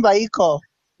masimba iko.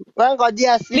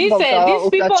 Ngojea Simba. Listen, these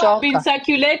people have been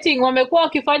circulating, wamekuwa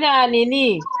wakifanya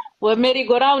nini? Merry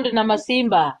go round na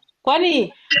masimba.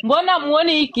 Kwani mbona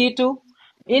muone hii kitu?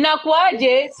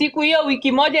 Inakuaje siku hiyo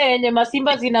wiki moja yenye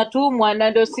masimba zinatumwa na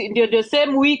ndio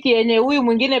same wiki yenye huyu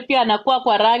mwingine pia anakuwa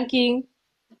kwa ranking?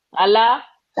 Ala.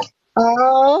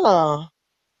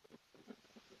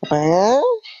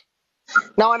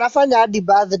 Na wanafanya hadi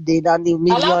birthday na ni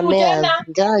millionaires.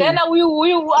 Tena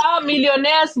huyu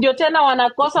millionaires ndio tena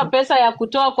wanakosa pesa ya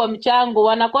kutoa kwa mchango,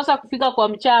 wanakosa kufika kwa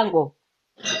mchango.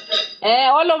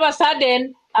 All of a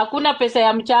sudden hakuna pesa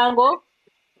ya mchango.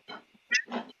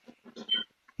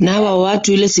 Na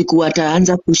watu ile siku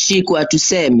wataanza kushikwa,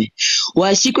 tuseme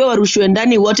washikwe warushwe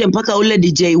ndani wote mpaka ule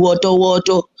DJ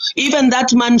woto. Even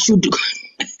that man should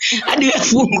hadi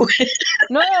afungwe.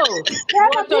 No.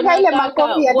 Ile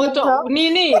makofi ya woto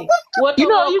nini? You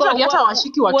know, usually hata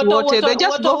washiki watu wote, they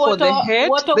just go for the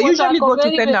head. They usually go to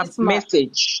send a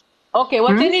message. Okay,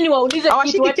 wacheni niwaulize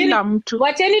kitu.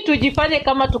 Wacheni tujifanye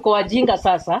kama tuko wajinga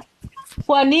sasa.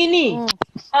 Kwa nini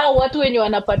hao watu wenye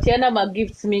wanapatiana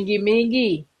magifts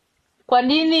mingi? Kwa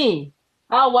nini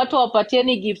hao watu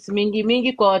wapatieni gifts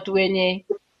mingi kwa watu wenye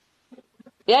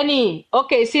yani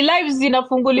okay, si lives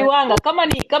zinafunguliwanga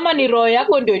kama ni roho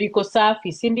yako ndio liko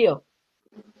safi, si ndio?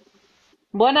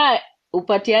 Mbona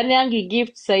upatiane yangi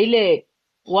gifts sa ile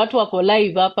watu wako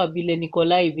live hapa vile niko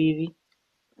live hivi?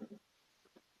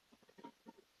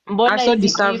 Mbona so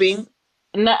deserving gifts,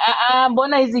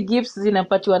 mbona hizi gifts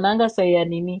zinapatiwa nanga sa ya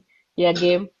nini ya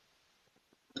game?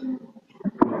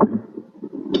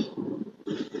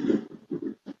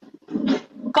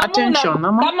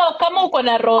 Kama uko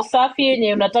na roho safi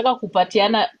yenye unataka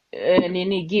kupatiana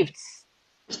nini gifts,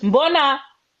 mbona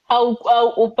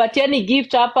upatiani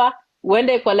gift hapa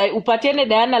uende kwa upatiane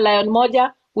Diana Lion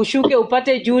moja, ushuke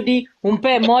upate Judy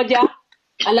umpe moja,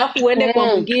 alafu uende kwa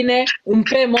mwingine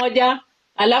umpe moja,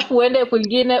 alafu uende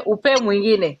kwingine upe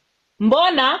mwingine?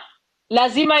 Mbona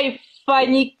lazima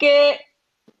ifanyike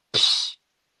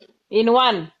in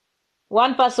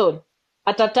one person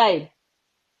at a time?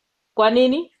 Kwa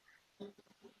nini?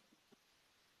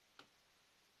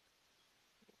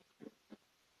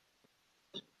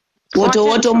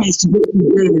 Woto must go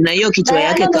na hiyo kichwa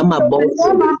yake kama boss.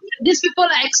 These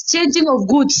people are exchanging of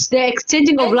goods. They're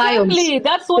exchanging of lions. Exactly.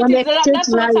 That's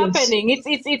what's happening.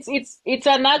 It's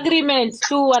an agreement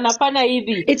tu wanafanya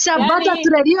hivi. It's a barter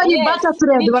trade. Hiyo ni barter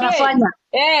trade wanafanya.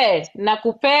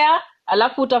 Nakupea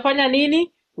alafu utafanya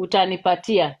nini?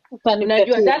 Utanipatia.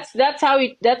 Unajua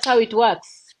that's how it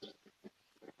works.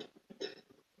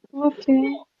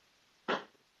 Okay.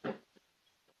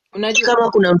 Unajua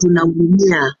kama kuna mtu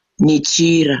naumia ni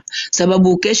Chira,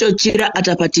 sababu kesho Chira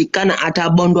atapatikana,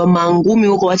 atabondwa mangumi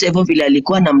huko. Wacha hivyo vile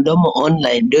alikuwa na mdomo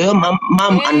online, ndio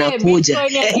mam anakuja.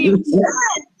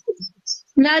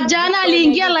 Na jana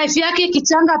aliingia life yake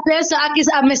kichanga pesa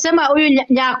amesema huyu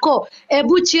Nyako,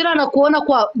 ebu Chira na kuona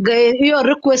kwa hiyo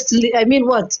request, I mean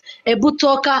what? Ebu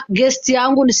toka guest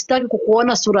yangu, nisitaki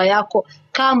kukuona sura yako.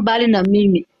 Kaa mbali na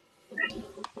mimi.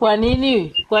 Kwa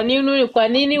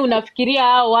nini unafikiria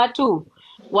hao watu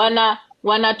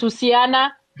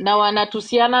wanatusiana na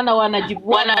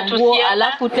wanajibuana nguo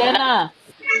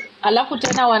alafu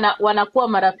tena wanakuwa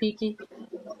marafiki?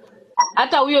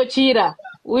 Hata huyo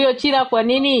Chira kwa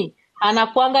nini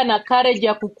anakuanga na courage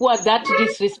ya kukua that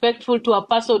disrespectful to a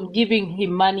person giving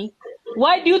him money?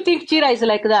 Why do you think Chira is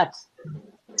like that?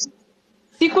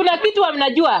 Si kuna kitu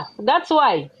mnajua, that's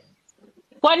why.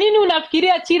 Kwa nini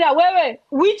unafikiria Chira? Wewe,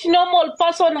 which normal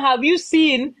person have you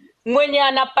seen mwenye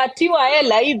anapatiwa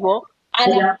hela hivyo?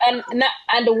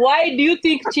 And why do you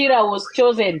think Chira was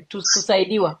chosen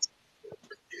kusaidiwa?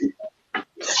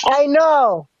 I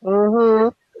know.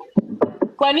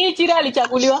 Kwa nini Chira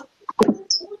alichaguliwa?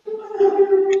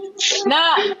 Na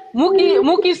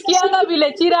mukisikianga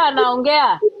vile Chira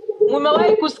anaongea,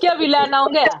 mumewahi kusikia vile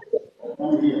anaongea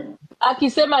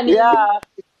akisema nini? Yeah.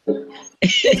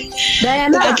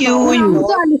 Diana,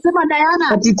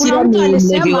 kuna mtu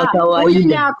alisema huyu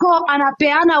Nyako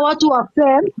anapeana watu wa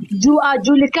fame juu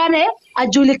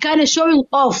ajulikane showing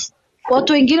off.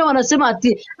 Watu wengine wanasema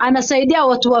ati anasaidia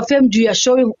watu wa fame juu ya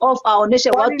showing off, aoneshe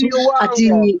watu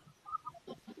ati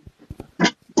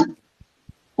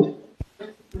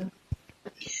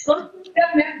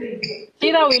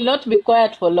Chira will not be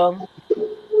quiet for long.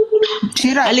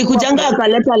 Alikujanga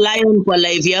akaleta Lion kwa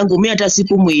live yangu, mimi hata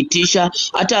sikumuitisha,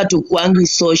 hata hatukwangi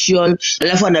social,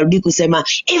 alafu anarudi kusema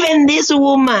even this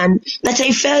woman that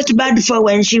I felt bad for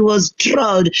when she was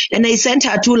trolled and I sent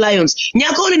her 2 lions.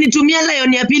 Nyako ulinitumia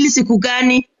lion ya pili siku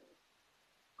gani?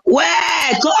 We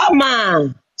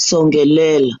koma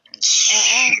songelela.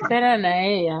 Tena na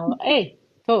yeye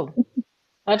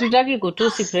hatutaki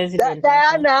kutusi president.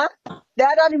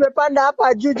 Diana nimepanda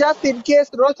hapa juu just in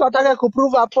case Rosso ataka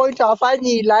kuprove a point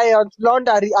hawafanyi Lions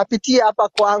laundry apitie hapa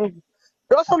kwangu.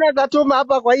 Rosso unaweza tuma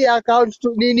hapa kwa hii account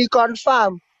ni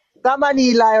confirm kama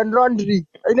ni Lion laundry.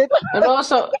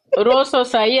 Rosso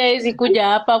sahi haizi kuja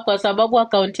hapa kwa sababu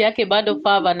account yake bado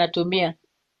Fav anatumia.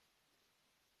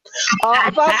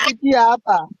 Hapa pitia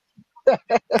hapa.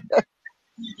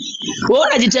 Wewe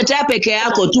unajitetea peke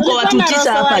yako, tuko watu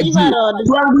 9 hapa juu.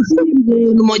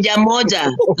 Tuangushie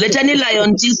moja. Letani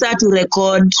Lion 9 tu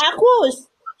record. Akush,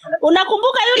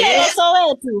 unakumbuka yule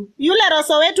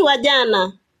Rosso wetu wa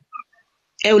jana?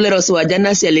 Ule Rosso wa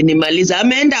jana si alinimaliza,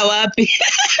 ameenda wapi?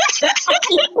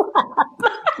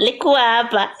 Alikuwa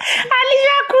hapa.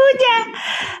 Alishakuja.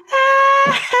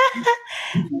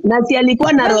 Na si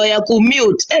alikuwa na roho ya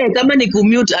kumute. Kama ni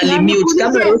kumute alimute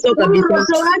kama Rosso kabisa.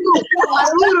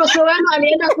 Rosso wenu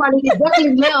alienda kwa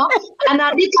Jacqueline leo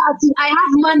anaandika ati I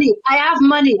have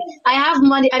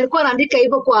money. Alikuwa anaandika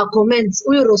hivyo kwa comments.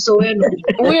 Huyo Rosso wenu.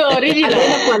 Huyo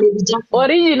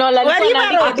original alikuwa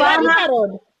anaandika.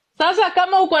 Sasa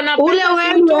kama uko na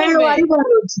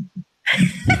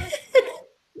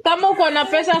kama uko na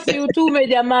pesa si utume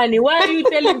jamani. Why are you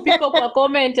telling people kwa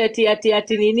comment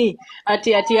ati nini?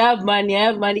 Ati I have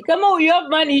money. Kama you have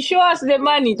money, show us the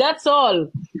money. That's all.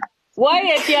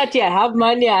 Why ati I have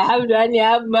money?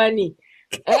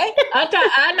 Hata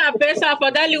ana pesa,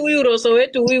 afadhali huyu Rosso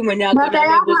wetu huyu mwenye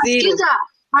akona zero.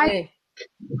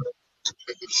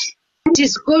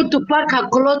 She's going to pack her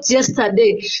clothes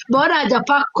yesterday. Bora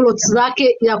hajapack clothes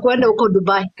zake ya kwenda huko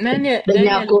Dubai. Nani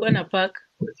alikuwa na pack?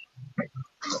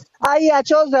 Aya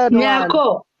chosen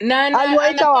Nyako.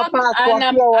 Aliwaita wapack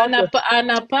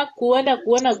anapack kuenda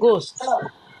kuona ghost.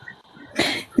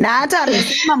 Na hata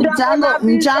amesema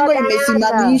mchango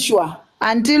imesimamishwa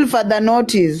until further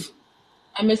notice.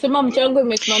 Amesema mchango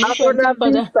imesimamishwa until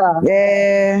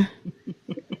further.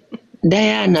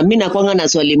 Diana, mimi nakwanga na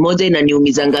swali moja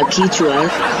inaniumizanga kichwa.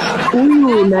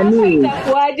 Huyu nani?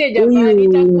 Kwaje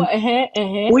jamani?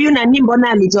 Huyu nani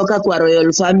mbona alitoka kwa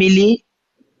royal family?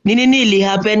 Nini ili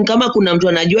happen? Kama kuna mtu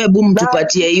anajua, hebu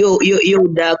mtupatie hiyo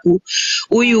udaku.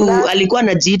 Huyu alikuwa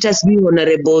anajiita sijui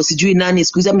honorable sijui nani,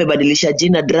 siku hizi amebadilisha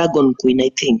jina Dragon Queen I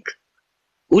think.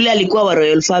 Ule alikuwa wa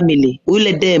royal family,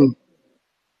 ule dem.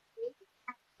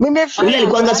 Ule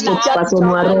alikuwa spokesperson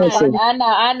wa Rosso.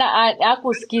 Ana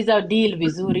hakusikiza deal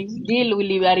vizuri. Deal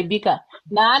uliharibika.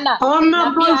 Na ana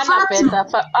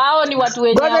pesa. Hao ni watu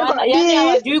wenye yani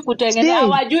hawajui kutengeneza.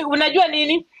 Hawajui, unajua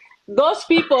nini? Those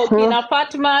people, kina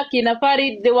Fatma, kina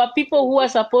Farid, they were people who were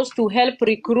supposed to help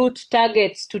recruit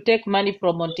targets to take money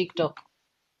from on TikTok.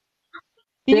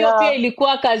 Hiyo pia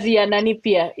ilikuwa kazi ya nani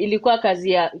pia? Ilikuwa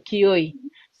kazi ya Kioi.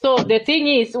 So the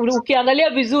thing is, ukiangalia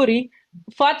vizuri,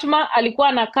 Fatma alikuwa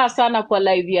anakaa sana kwa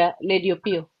live ya Lady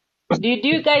Opio. Did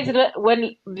you guys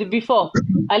when before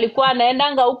alikuwa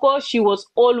anaendanga huko, she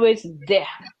was always there.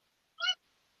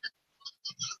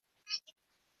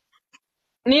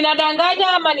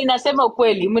 Ninadanganya ama ninasema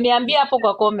ukweli? Mniambie hapo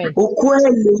kwa comment.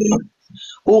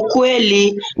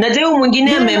 Ukweli. Na leo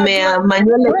mwingine amemea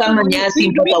manywele kama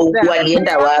nyasi mpaka huku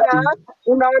alienda wapi?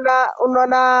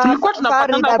 Unaona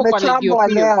Farid amechambwa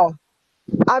leo.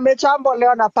 Amechambwa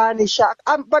leo na Panisha.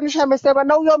 Panisha amesema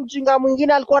na huyo mjinga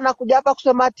mwingine alikuwa anakuja hapa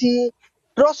kusema ati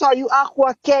Rosa yu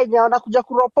akwa Kenya wanakuja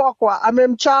kuropokwa.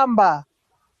 Amemchamba.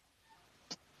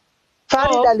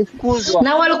 Farid alifukuzwa.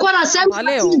 Na walikuwa nasema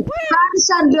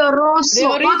Panisha ndio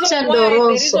Rosso. The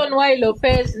reason why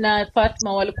Lopez na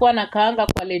Fatma walikuwa na kaanga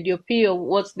kwa Lady Opio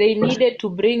was they needed to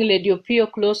bring Lady Opio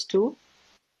close to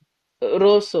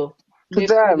Rosso,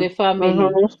 the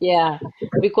family. Yeah,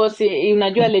 because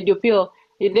unajua Lady Opio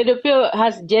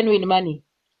has genuine money.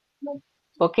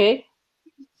 Okay,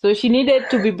 so she needed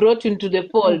to be brought into the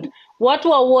fold.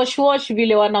 Watu wa wash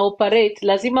vile wana operate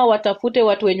lazima watafute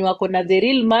watu wenye wako na the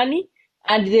real money,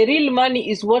 and the real money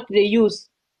is what they use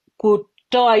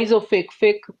kutoa hizo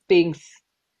fake things.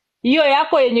 Hiyo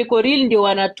yako yenye ko real ndio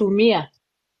wanatumia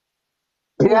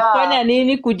kufanya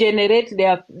nini, kugenerate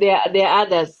their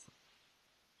others.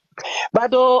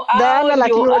 But so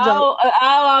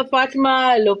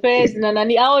Fatma Lopez na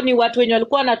nani, hao ni watu wenye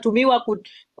walikuwa wanatumiwa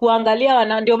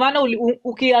kuangalia ndio maana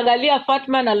ukiangalia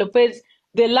Fatma na Lopez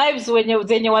the lives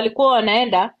zenye walikuwa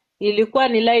wanaenda ilikuwa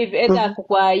ni live either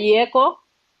kwa Yeko,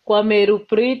 kwa Meru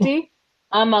Priti,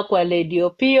 ama kwa Lady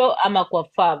Opio, ama kwa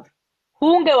Fab.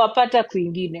 Hungewapata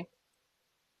kwingine.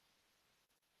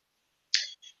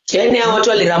 Yaani hao watu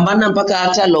walirambana mpaka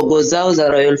hata logo zao za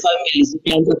Royal Family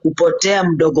zikaanza kupotea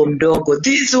mdogo mdogo.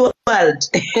 This world.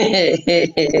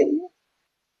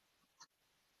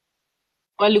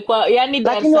 Walikuwa yani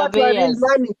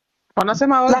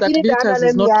wanasema all that glitters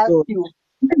is not gold.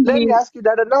 Let me ask you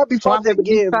that now before the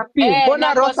game.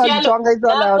 Bona Rosa alichonga hizo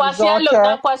na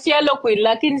zote. Kwa Cielo Queen,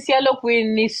 lakini Cielo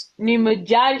Queen ni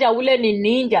mjanja, ule ni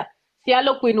ninja.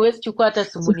 Cielo Queen huwezi chukua hata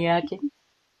simuni yake.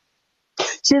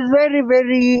 She's very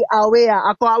very aware.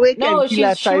 Ako awake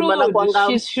kila time anakuanga.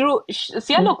 She's shrewd.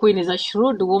 Cielo Queen is a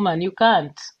shrewd woman. You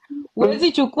can't.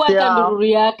 Huwezi chukua hata ndururu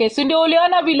yake. Si ndio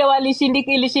uliona vile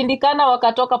ilishindikana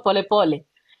wakatoka polepole.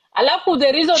 Alafu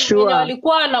the reason wenye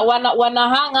walikuwa wana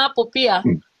hang hapo pia,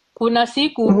 kuna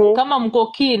siku kama mko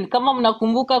keen, kama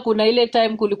mnakumbuka, kuna ile time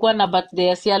kulikuwa na birthday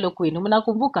ya Cielo Queen,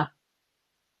 mnakumbuka?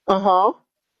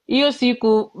 Hiyo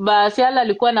siku Cielo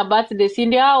alikuwa na birthday, si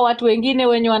ndio hao watu wengine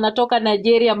wenye wanatoka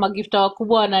Nigeria, magifta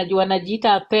wakubwa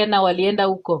wanajiita Athena, walienda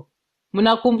huko,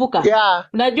 mnakumbuka?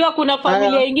 Unajua kuna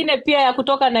familia ingine pia ya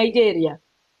kutoka Nigeria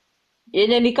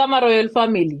yenye ni kama Royal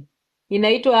Family,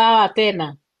 inaitwa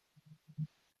Athena.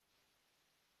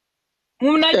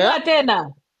 Mnajua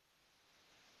tena?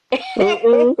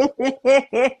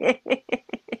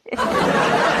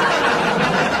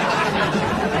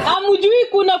 Hamjui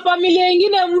kuna familia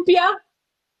ingine mpya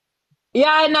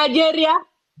ya Nigeria?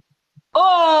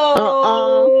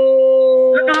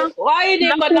 Why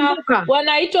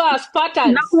wanaitwa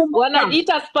Spartans?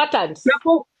 Wanajiita Spartans.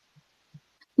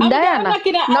 Diana,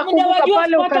 nakumbuka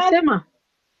pale ukasema.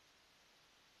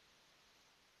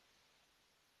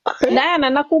 Diana,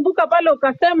 nakumbuka pale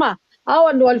ukasema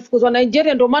hawa ndio walifukuzwa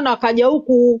Nigeria ndio maana wakaja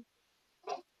huku.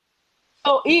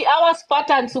 So hawa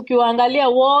Spartans ukiwaangalia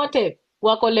wote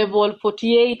wako level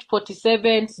 48,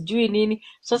 47, sijui nini.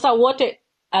 Sasa wote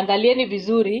angalieni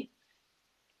vizuri.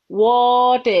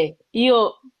 Wote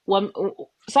hiyo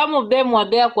some of them were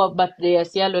there kwa birthday ya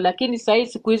Cielo, lakini sasa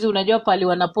siku hizi unajua pale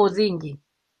wanapozingi.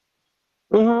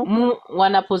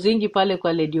 Wanapozingi pale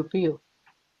kwa Lady Opio.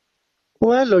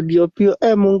 Lady Opio,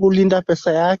 Mungu linda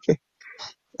pesa yake.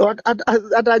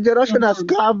 At a generation as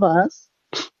covers.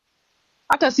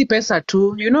 Hata si pesa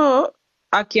tu, you know,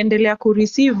 akiendelea ku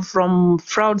receive from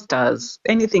fraudsters,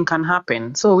 anything can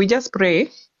happen. So we just pray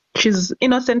she's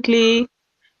innocently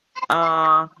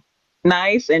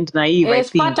nice and naive, I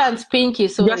think. Spartans, Pinky,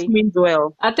 sorry. Just means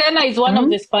well. Athena is one of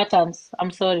the Spartans.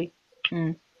 I'm sorry.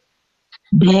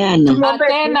 Diana.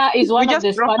 Athena is one of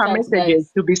the Spartans. We just drop her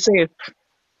messages to be safe.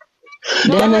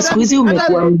 Diana, siku hizi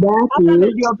umekuwa mdaku.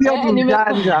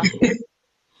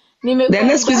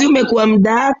 Diana, siku hizi umekuwa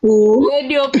mdaku.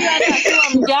 Lady Opio atakuwa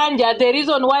mjanja. The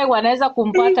reason why wanaweza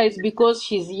kumpata is because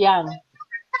she's young.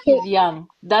 She's young.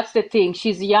 That's the thing.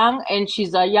 She's young and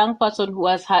she's a young person who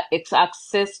has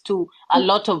access to a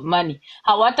lot of money.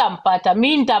 Hawatampata.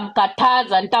 Mi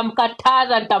nitamkataza.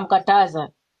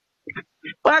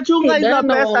 Wachunga hizo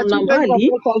pesa,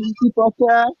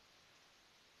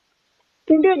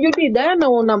 Ndio Judy, Diana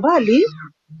una mbali.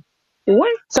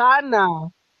 Sana.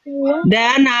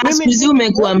 Diana, siku hizi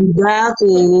umekuwa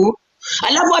mzako.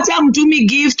 Alafu hata mtumi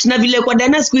gift na vile kwa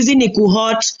Diana siku hizi ni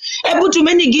kuhot. Hebu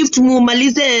tumeni gift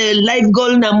mumalize live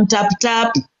goal na mtap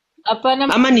tap.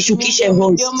 Hapana. Ama nishukishe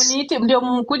host. Ndio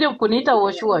mkuje kuniita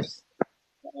wash wash.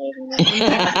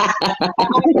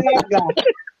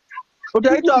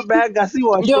 Utaitwa bega si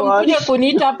wash wash. Ndio mkuje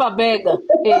kuniita hapa bega.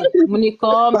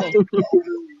 Mnikome.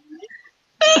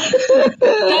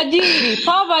 Tajiri,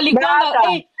 Fava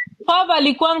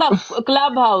alikwanga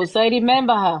Clubhouse. I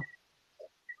remember her.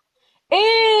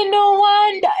 No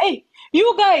wonder.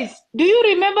 You guys, do you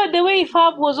remember the way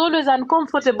Fav was always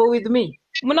uncomfortable with me?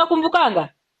 Mnakumbukanga?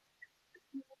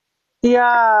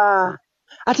 Yeah.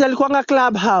 Ati alikuwanga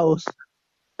Clubhouse.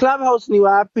 Clubhouse ni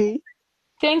wapi?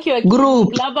 Thank you.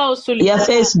 Group. Clubhouse ya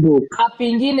Facebook. App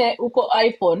ingine uko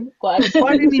iPhone.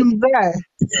 Kwani ni mzee?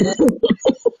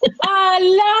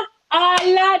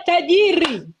 Ala,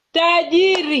 tajiri,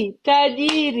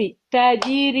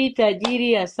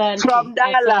 asante. From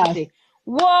Dallas.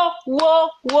 Wo.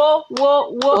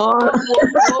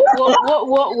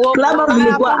 Clubhouse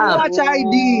ilikuwa app. Watch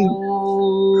ID.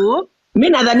 Mimi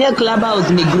nadhania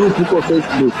Clubhouse ni group huko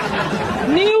Facebook.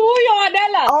 Ni huyo wa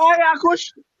Dallas. Ya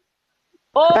kush.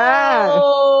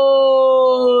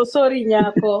 Sorry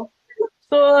nyako.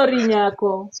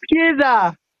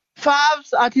 Skiza.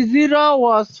 Fav's at 0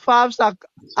 was Fav's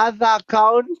other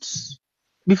account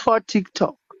before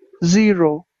TikTok.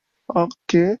 0.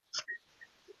 Okay.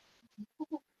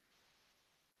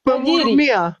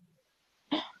 Pemurumia.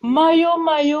 Mayo.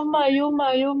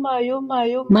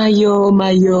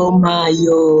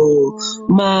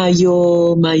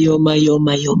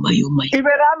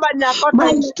 Imeramba nyako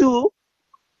times 2.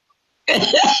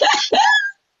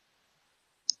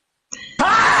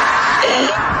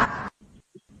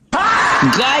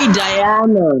 Guy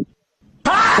Diana.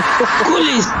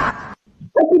 Kulis.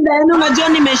 Diana, unajua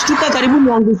nimeshtuka karibu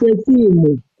niangushe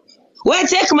simu. We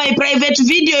take my private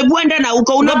video, ebu enda na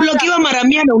uko unablokiwa mara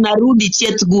 100 na unarudi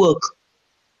chat guok.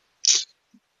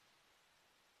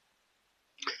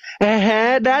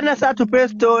 Diana sasa tupe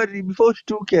story before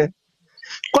tuke.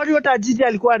 Kwani wata jiji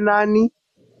alikuwa nani?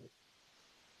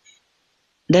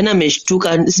 Diana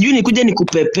ameshtuka. Sijui nikuje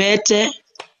nikupepete.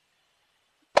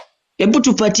 Hebu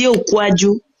tupatie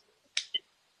ukwaju.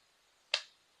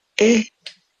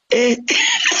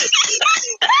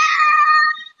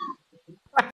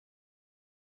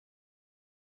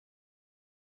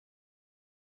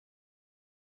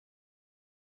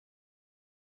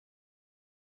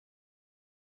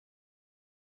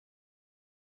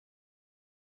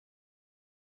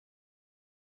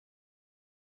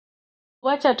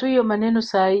 Wacha tu hiyo maneno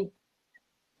sahi.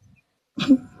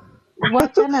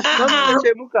 Wachana tu.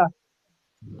 Chemuka.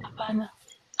 Hapana.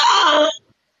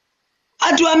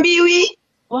 Atuambiwi.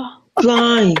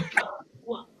 Fine.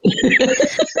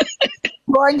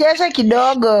 Tuonjeshe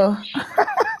kidogo.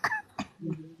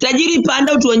 Tajiri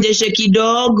panda utuonjeshe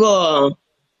kidogo.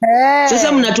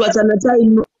 Sasa mnatuachana tai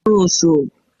nusu.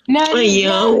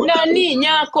 Nani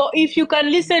nyako, if you can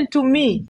listen to me.